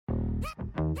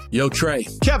Yo, Trey.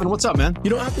 Kevin, what's up, man? You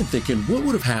know, I've been thinking, what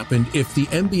would have happened if the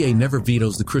NBA never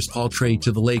vetoes the Chris Paul trade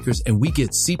to the Lakers and we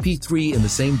get CP3 in the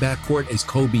same backcourt as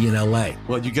Kobe in LA?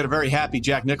 Well, you get a very happy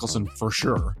Jack Nicholson for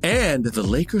sure. And the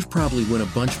Lakers probably win a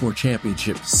bunch more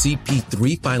championships.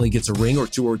 CP3 finally gets a ring or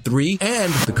 2 or 3,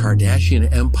 and the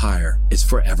Kardashian empire is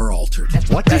forever altered.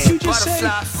 What did you just say?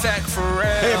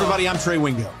 Hey, everybody, I'm Trey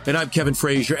Wingo. And I'm Kevin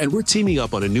Frazier, and we're teaming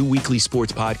up on a new weekly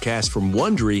sports podcast from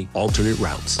Wondery, Alternate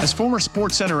Routes. As former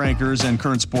Sports Center anchors and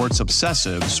current sports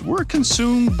obsessives, we're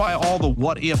consumed by all the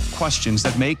what-if questions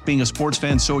that make being a sports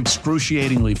fan so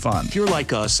excruciatingly fun. If you're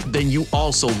like us, then you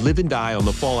also live and die on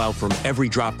the fallout from every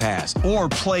drop pass. Or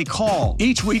play call.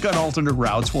 Each week on Alternate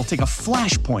Routes, we'll take a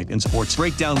flashpoint in sports,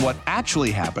 break down what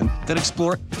actually happened, then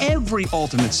explore every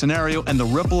alternate scenario and the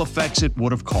ripple effects it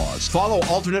would have caused. Follow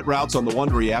Alternate Routes on the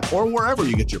Wondery app or wherever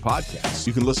you get your podcasts.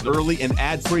 You can listen early and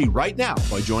ad-free right now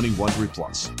by joining Wondery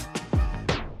Plus.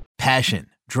 Passion,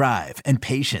 drive, and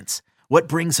patience. What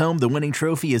brings home the winning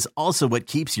trophy is also what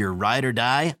keeps your ride or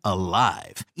die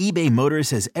alive. eBay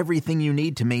Motors has everything you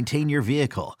need to maintain your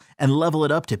vehicle and level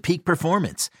it up to peak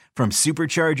performance, from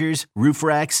superchargers, roof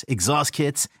racks, exhaust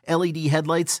kits, LED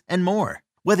headlights, and more.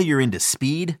 Whether you're into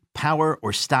speed, power,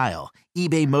 or style,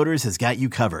 eBay Motors has got you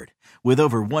covered. With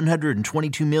over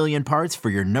 122 million parts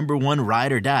for your number one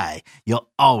ride or die, you'll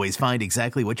always find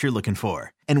exactly what you're looking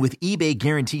for. And with eBay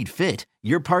Guaranteed Fit,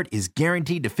 your part is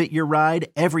guaranteed to fit your ride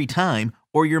every time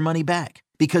or your money back.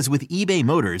 Because with eBay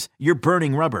Motors, you're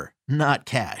burning rubber, not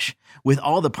cash. With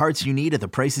all the parts you need at the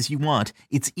prices you want,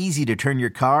 it's easy to turn your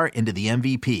car into the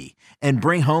MVP and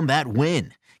bring home that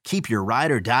win. Keep your ride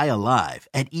or die alive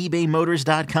at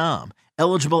ebaymotors.com.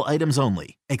 Eligible items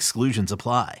only. Exclusions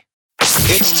apply.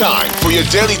 It's time for your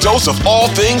daily dose of all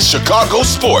things Chicago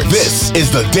sports. This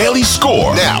is the Daily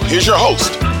Score. Now, here's your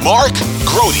host, Mark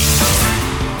Grody.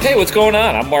 Hey, what's going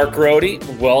on? I'm Mark Grody.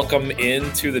 Welcome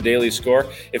into the Daily Score.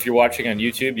 If you're watching on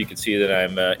YouTube, you can see that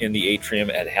I'm in the atrium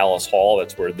at Hallis Hall.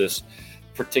 That's where this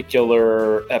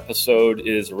particular episode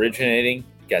is originating.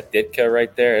 Got Ditka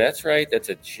right there. That's right. That's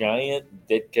a giant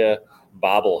Ditka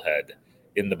bobblehead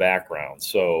in the background.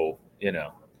 So, you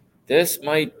know, this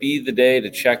might be the day to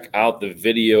check out the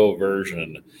video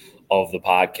version of the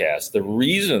podcast. The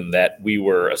reason that we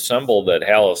were assembled at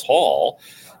Hallis Hall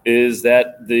is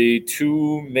that the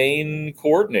two main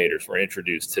coordinators were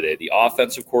introduced today. The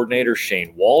offensive coordinator,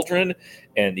 Shane Waldron,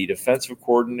 and the defensive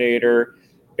coordinator,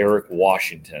 Eric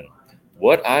Washington.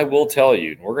 What I will tell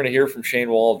you, we're going to hear from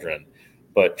Shane Waldron,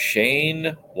 but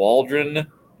Shane Waldron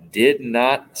did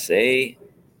not say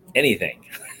anything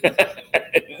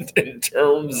in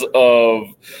terms of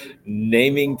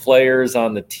naming players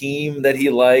on the team that he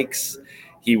likes.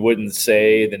 He wouldn't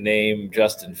say the name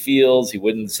Justin Fields. He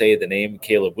wouldn't say the name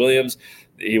Caleb Williams.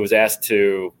 He was asked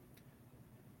to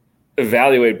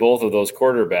evaluate both of those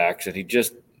quarterbacks, and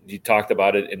he talked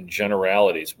about it in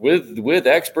generalities with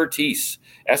expertise.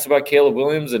 Asked about Caleb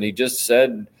Williams, and he just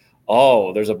said,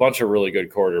 oh, there's a bunch of really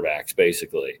good quarterbacks,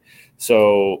 basically.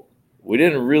 So we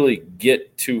didn't really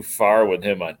get too far with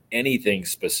him on anything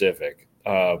specific.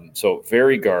 So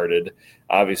very guarded,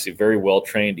 obviously very well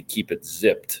trained to keep it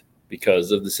zipped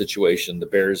because of the situation the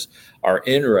Bears are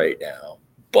in right now.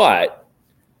 But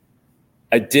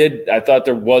I thought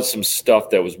there was some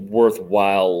stuff that was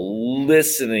worthwhile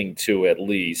listening to at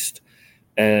least.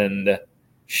 And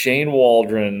Shane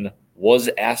Waldron was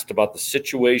asked about the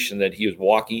situation that he was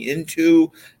walking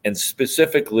into and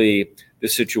specifically the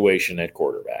situation at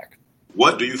quarterback.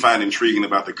 What do you find intriguing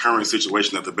about the current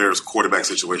situation that the Bears quarterback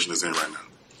situation is in right now?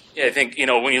 Yeah, I think,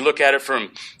 when you look at it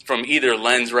from either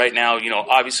lens right now,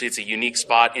 obviously it's a unique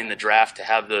spot in the draft to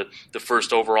have the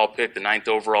first overall pick, the 9th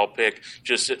overall pick,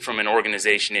 just from an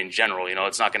organization in general.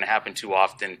 It's not going to happen too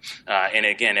often. And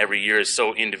again, every year is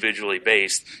so individually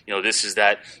based. This is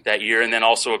that year. And then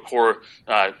also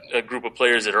a group of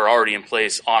players that are already in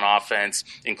place on offense,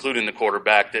 including the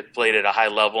quarterback that played at a high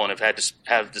level and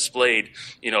have displayed,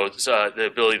 the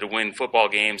ability to win football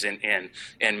games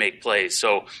and make plays.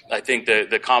 So I think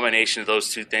the combination of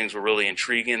those two things were really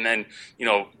intriguing. And then,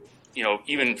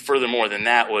 even furthermore than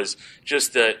that was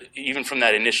just even from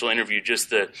that initial interview, just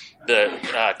the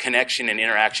connection and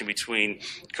interaction between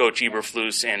Coach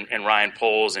Eberflus and Ryan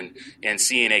Poles and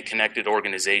seeing a connected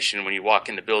organization when you walk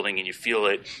in the building and you feel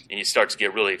it and you start to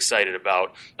get really excited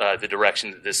about the direction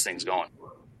that this thing's going.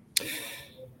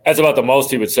 That's about the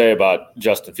most he would say about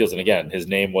Justin Fields. And again, his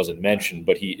name wasn't mentioned,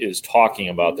 but he is talking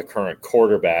about the current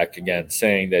quarterback, again,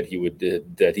 saying that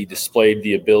he displayed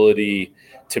the ability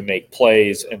to make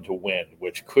plays and to win,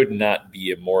 which could not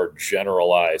be a more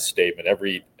generalized statement.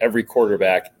 Every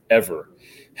quarterback ever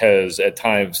has at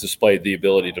times displayed the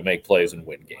ability to make plays and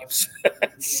win games.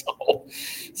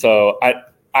 So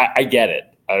I get it.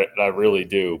 I really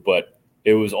do. But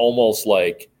it was almost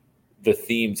like the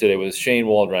theme today was Shane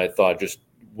Waldron, I thought, just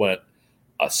went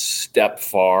a step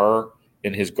far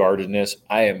in his guardedness.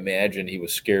 I imagine he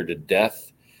was scared to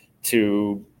death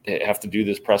to have to do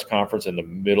this press conference in the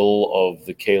middle of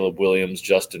the Caleb Williams,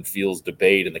 Justin Fields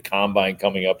debate and the combine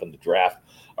coming up and the draft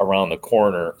around the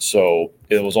corner. So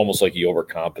it was almost like he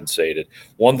overcompensated.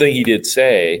 One thing he did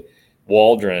say,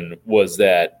 Waldron, was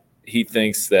that he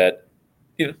thinks that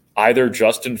either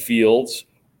Justin Fields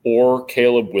or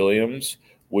Caleb Williams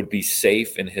would be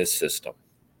safe in his system.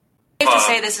 Safe to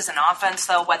say this is an offense,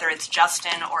 though, whether it's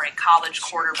Justin or a college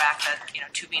quarterback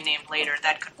that, to be named later,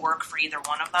 that could work for either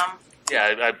one of them?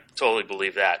 Yeah, I totally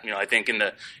believe that. I think in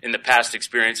the past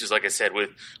experiences, like I said,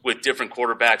 with different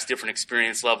quarterbacks, different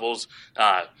experience levels,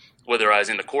 whether I was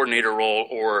in the coordinator role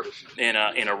or in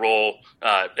a role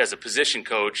as a position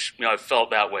coach, I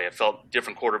felt that way. I felt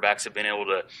different quarterbacks have been able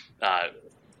to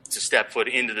step foot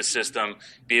into the system,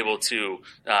 be able to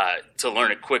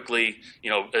learn it quickly,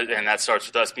 and that starts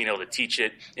with us being able to teach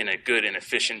it in a good and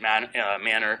efficient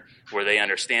manner where they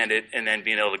understand it, and then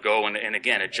being able to go and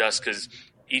again adjust, because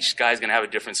each guy's going to have a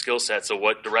different skill set. So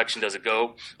what direction does it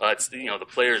go? It's the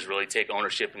players really take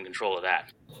ownership and control of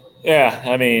that. Yeah,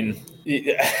 I mean,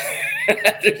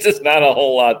 there's just not a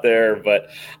whole lot there, but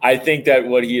I think that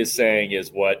what he is saying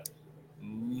is what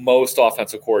most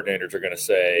offensive coordinators are going to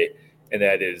say. And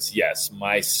that is, yes,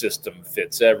 my system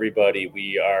fits everybody.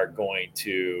 We are going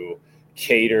to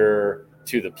cater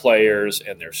to the players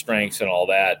and their strengths and all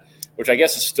that, which I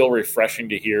guess is still refreshing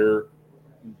to hear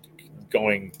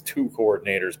going 2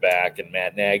 coordinators back and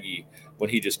Matt Nagy when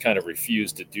he just kind of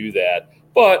refused to do that.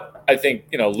 But I think,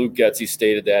 Luke Getsy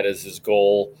stated that as his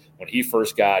goal when he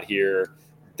first got here.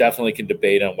 Definitely can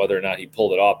debate on whether or not he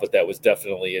pulled it off, but that was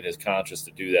definitely in his conscience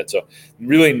to do that. So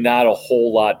really not a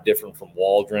whole lot different from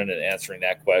Waldron and answering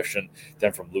that question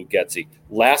than from Luke Getsy.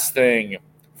 Last thing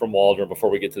from Waldron before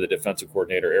we get to the defensive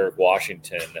coordinator, Eric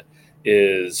Washington,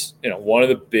 is, one of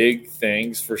the big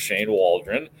things for Shane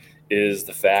Waldron is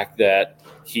the fact that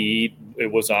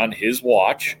it was on his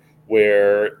watch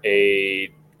where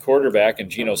a quarterback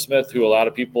and Geno Smith, who a lot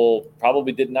of people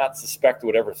probably did not suspect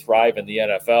would ever thrive in the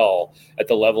NFL at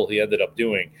the level he ended up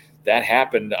doing. That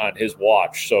happened on his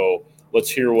watch. So let's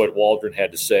hear what Waldron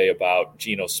had to say about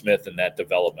Geno Smith and that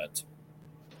development.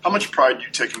 How much pride do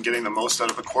you take in getting the most out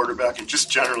of a quarterback? And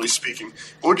just generally speaking,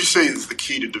 what would you say is the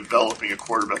key to developing a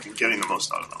quarterback and getting the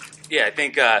most out of them? Yeah, I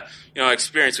think,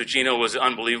 experience with Geno was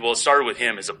unbelievable. It started with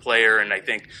him as a player. And I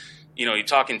think, you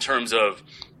talk in terms of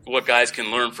what guys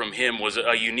can learn from him was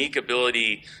a unique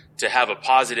ability to have a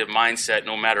positive mindset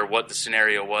no matter what the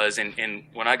scenario was. And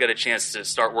when I got a chance to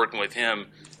start working with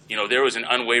him, there was an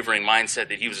unwavering mindset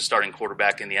that he was a starting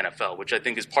quarterback in the NFL, which I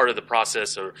think is part of the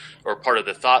process or part of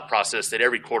the thought process that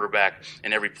every quarterback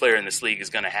and every player in this league is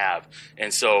going to have.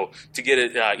 And so to get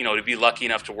it, to be lucky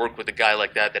enough to work with a guy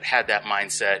like that had that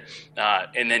mindset,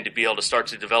 and then to be able to start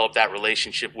to develop that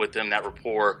relationship with him, that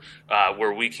rapport,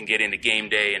 where we can get into game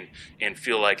day and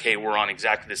feel like, hey, we're on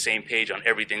exactly the same page on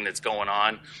everything that's going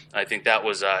on. I think that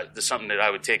was something that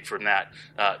I would take from that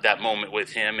moment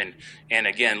with him. And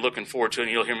again, looking forward to it.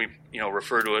 And you'll hear me,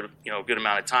 refer to it, a good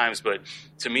amount of times. But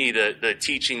to me, the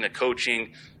teaching, the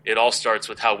coaching, it all starts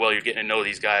with how well you're getting to know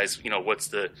these guys. What's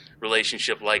the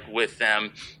relationship like with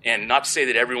them? And not to say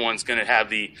that everyone's going to have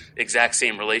the exact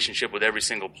same relationship with every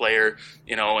single player,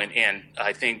 and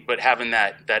I think, but having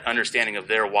that understanding of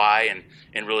their why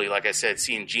and really, like I said,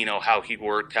 seeing Geno, how he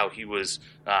worked, how he was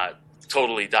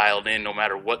totally dialed in no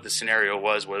matter what the scenario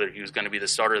was, whether he was going to be the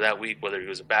starter that week, whether he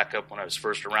was a backup when I was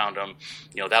first around him,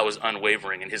 that was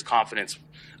unwavering, and his confidence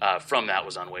from that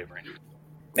was unwavering.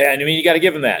 Yeah, and I mean, you got to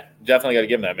give him that. Definitely got to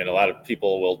give him that. I mean, a lot of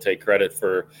people will take credit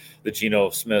for the Geno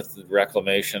Smith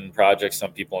reclamation project.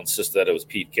 Some people insist that it was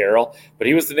Pete Carroll, but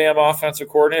he was the damn offensive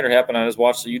coordinator. It happened on his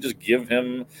watch, so you just give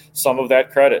him some of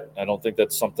that credit. I don't think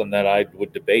that's something that I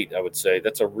would debate. I would say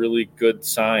that's a really good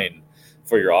sign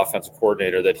for your offensive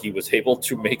coordinator that he was able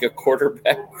to make a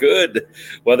quarterback good,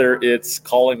 whether it's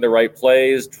calling the right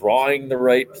plays, drawing the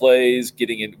right plays,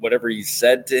 getting in whatever he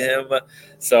said to him.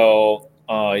 So,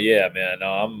 yeah, man,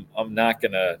 I'm not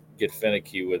going to get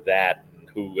finicky with that and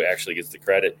who actually gets the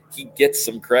credit. He gets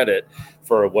some credit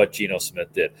for what Geno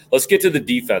Smith did. Let's get to the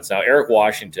defense now. Eric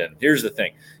Washington, here's the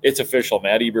thing. It's official.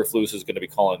 Matt Eberflus is going to be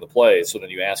calling the plays. So then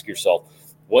you ask yourself,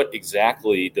 what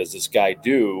exactly does this guy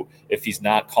do if he's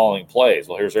not calling plays?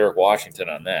 Well, here's Eric Washington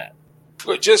on that.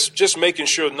 Well, just making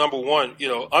sure, number one,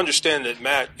 understand that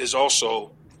Matt is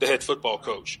also the head football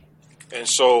coach. And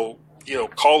so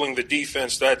calling the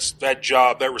defense, that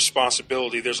job, that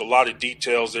responsibility. There's a lot of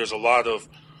details. There's a lot of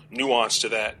nuance to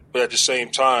that. But at the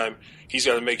same time, he's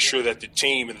got to make sure that the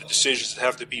team and the decisions that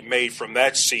have to be made from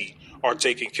that seat are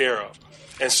taken care of.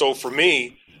 And so for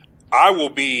me, I will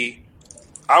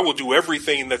do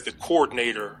everything that the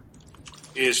coordinator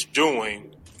is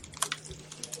doing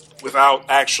without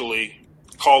actually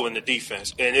calling the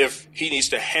defense. And if he needs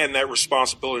to hand that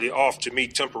responsibility off to me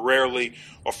temporarily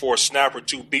or for a snap or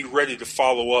two, be ready to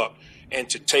follow up and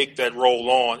to take that role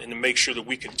on and to make sure that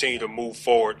we continue to move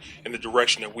forward in the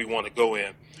direction that we want to go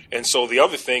in. And so the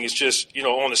other thing is just,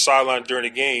 on the sideline during the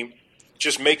game,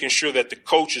 just making sure that the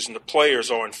coaches and the players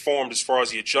are informed as far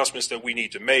as the adjustments that we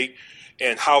need to make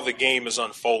and how the game is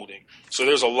unfolding. So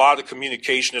there's a lot of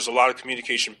communication. There's a lot of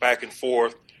communication back and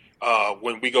forth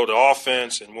when we go to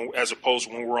offense and as opposed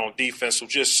to when we're on defense. So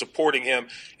just supporting him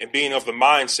and being of the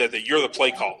mindset that you're the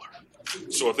play caller.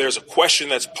 So if there's a question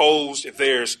that's posed, if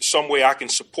there's some way I can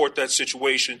support that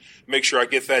situation, make sure I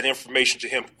get that information to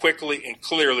him quickly and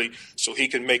clearly so he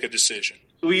can make a decision.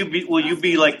 Will you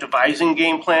be like devising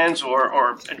game plans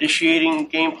or initiating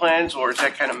game plans, or is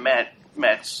that kind of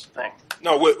Matt's thing?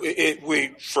 No,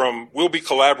 we'll be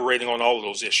collaborating on all of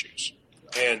those issues,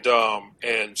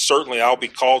 and certainly I'll be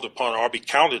called upon, or I'll be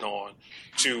counted on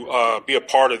to be a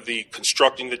part of the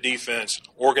constructing the defense,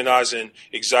 organizing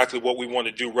exactly what we want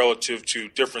to do relative to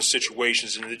different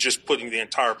situations, and just putting the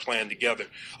entire plan together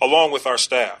along with our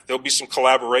staff. There'll be some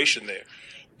collaboration there.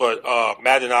 But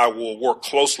Matt and I will work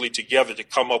closely together to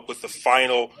come up with the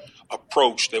final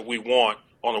approach that we want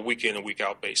on a week-in and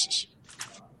week-out basis.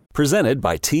 Presented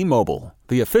by T-Mobile,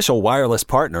 the official wireless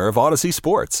partner of Odyssey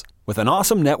Sports. With an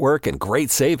awesome network and great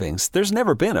savings, there's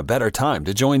never been a better time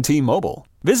to join T-Mobile.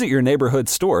 Visit your neighborhood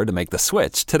store to make the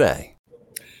switch today.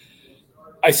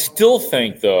 I still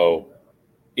think, though,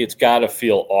 it's got to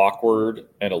feel awkward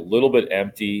and a little bit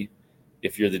empty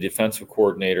if you're the defensive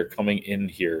coordinator coming in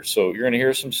here. So you're going to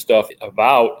hear some stuff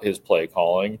about his play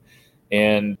calling,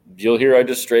 and you'll hear I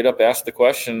just straight up ask the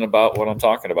question about what I'm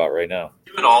talking about right now.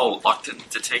 You at all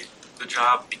reluctant to take the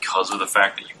job because of the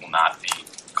fact that you will not be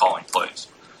calling plays?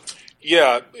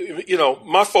 Yeah,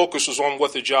 my focus was on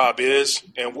what the job is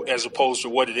and as opposed to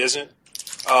what it isn't.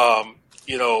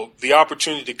 The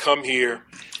opportunity to come here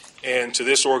and to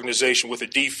this organization with a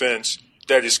defense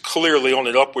that is clearly on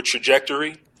an upward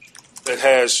trajectory, that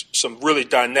has some really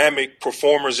dynamic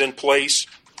performers in place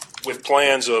with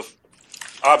plans of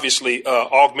obviously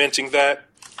augmenting that.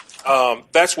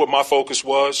 That's what my focus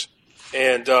was,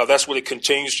 and that's what it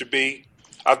continues to be.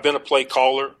 I've been a play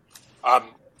caller. I'm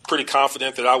pretty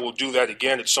confident that I will do that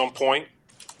again at some point.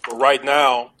 But right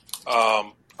now,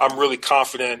 I'm really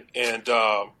confident in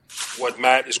what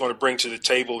Matt is going to bring to the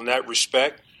table in that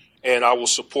respect, and I will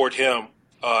support him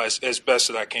as best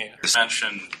that I can. You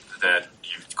mentioned that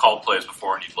you've called plays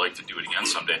before and you'd like to do it again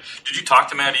someday. Did you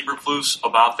talk to Matt Eberflus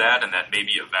about that, and that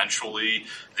maybe eventually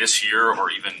this year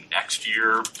or even next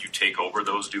year you take over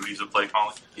those duties of play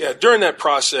calling? Yeah, during that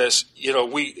process,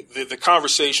 the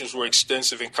conversations were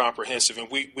extensive and comprehensive,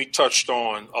 and we touched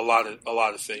on a lot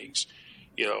of things,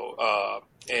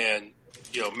 and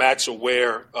Matt's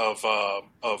aware of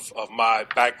my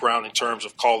background in terms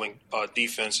of calling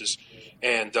defenses,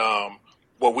 and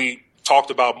what we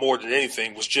talked about more than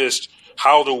anything was just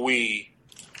how do we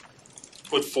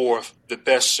put forth the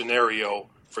best scenario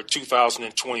for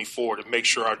 2024 to make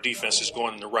sure our defense is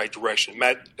going in the right direction.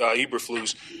 Matt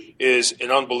Eberflus is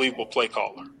an unbelievable play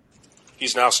caller.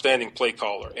 He's an outstanding play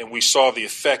caller, and we saw the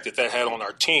effect that had on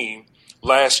our team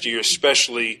last year,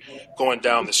 especially going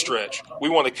down the stretch. We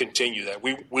want to continue that.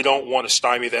 We don't want to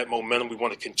stymie that momentum. We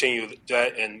want to continue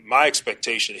that, and my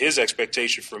expectation, his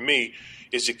expectation for me,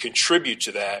 is to contribute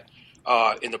to that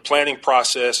in the planning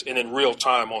process and in real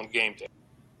time on game day.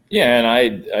 Yeah, and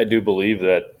I do believe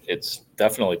that it's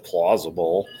definitely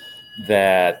plausible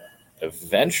that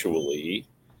eventually,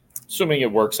 assuming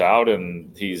it works out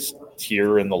and he's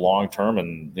here in the long term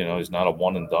and he's not a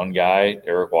one and done guy,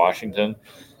 Eric Washington,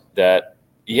 that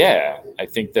I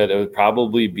think that it would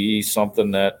probably be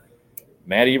something that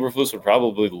Matt Eberflus would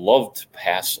probably love to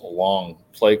pass along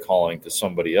play calling to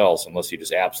somebody else, unless he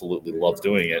just absolutely loves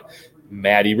doing it.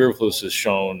 Matt Eberflus has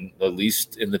shown, at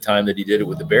least in the time that he did it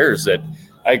with the Bears, that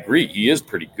I agree, he is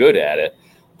pretty good at it,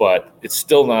 but it's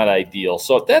still not ideal.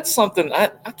 So that's something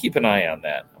I'll keep an eye on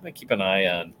that. I'm going to keep an eye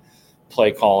on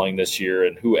play calling this year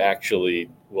and who actually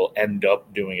will end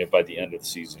up doing it by the end of the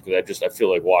season, because I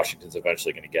feel like Washington's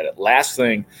eventually going to get it. Last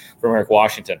thing from Eric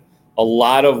Washington, a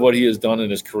lot of what he has done in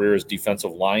his career is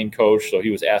defensive line coach, so he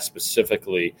was asked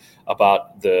specifically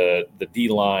about the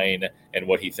D-line and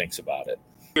what he thinks about it.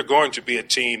 We're going to be a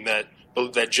team that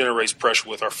that generates pressure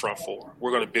with our front four.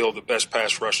 We're going to build the best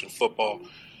pass rush in football.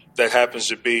 That happens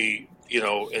to be,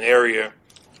 an area,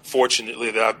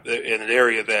 fortunately, that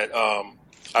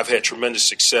I've had tremendous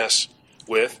success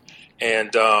with,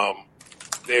 and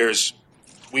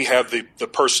we have the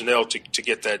personnel to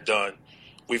get that done.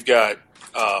 We've got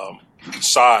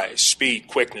size, speed,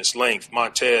 quickness, length.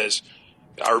 Montez,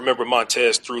 I remember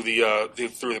Montez through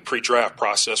the pre-draft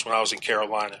process when I was in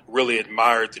Carolina. Really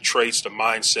admired the traits, the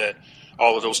mindset,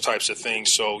 all of those types of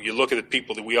things. So you look at the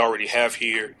people that we already have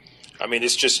here. I mean,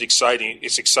 it's just exciting.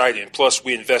 It's exciting. Plus,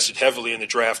 we invested heavily in the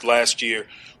draft last year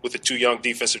with the 2 young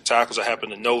defensive tackles. I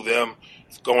happen to know them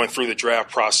going through the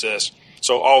draft process.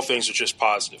 So all things are just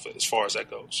positive as far as that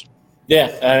goes.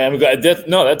 Yeah, I'm glad.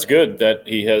 That's good that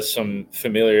he has some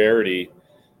familiarity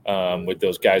with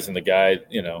those guys. And the guy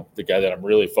that I'm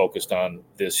really focused on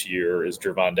this year is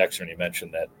Gervon Dexter, and he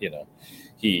mentioned that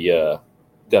he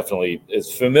definitely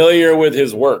is familiar with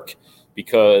his work,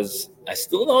 because I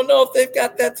still don't know if they've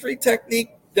got that 3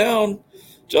 technique down.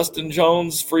 Justin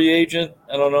Jones, free agent.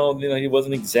 I don't know. He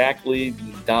wasn't exactly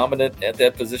dominant at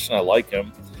that position. I like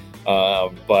him,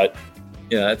 but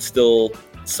it's still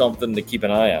something to keep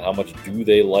an eye on. How much do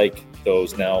they like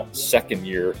those now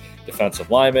second-year defensive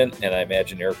linemen? And I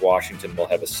imagine Eric Washington will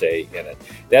have a say in it.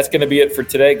 That's going to be it for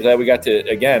today. Glad we got to,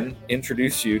 again,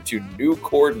 introduce you to new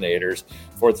coordinators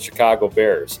for the Chicago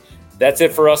Bears. That's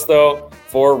it for us, though.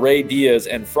 For Ray Diaz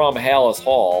and from Hallis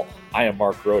Hall, I am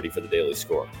Mark Grody for the Daily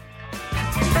Score.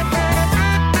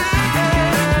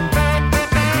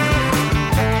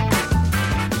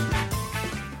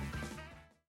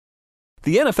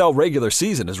 The NFL regular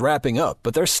season is wrapping up,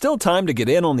 but there's still time to get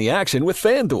in on the action with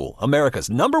FanDuel, America's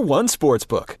 #1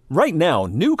 sportsbook. Right now,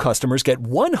 new customers get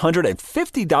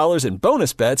 $150 in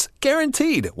bonus bets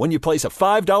guaranteed when you place a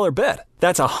 $5 bet.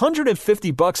 That's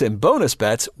 $150 in bonus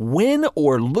bets, win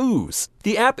or lose.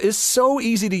 The app is so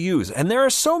easy to use, and there are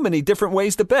so many different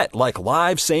ways to bet, like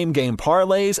live same-game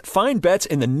parlays, find bets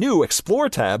in the new Explore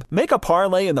tab, make a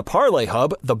parlay in the Parlay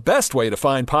Hub, the best way to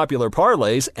find popular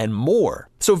parlays, and more.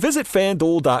 So visit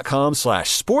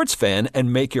FanDuel.com/sportsfan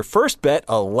and make your first bet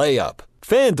a layup.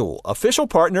 FanDuel, official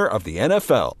partner of the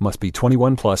NFL. Must be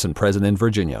 21 plus and present in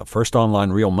Virginia. First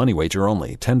online real money wager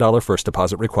only. $10 first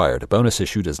deposit required. Bonus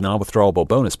issued as non-withdrawable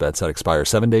bonus bets that expire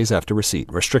 7 days after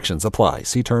receipt. Restrictions apply.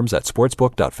 See terms at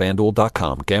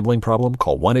sportsbook.fanduel.com. Gambling problem?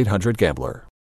 Call 1-800-GAMBLER.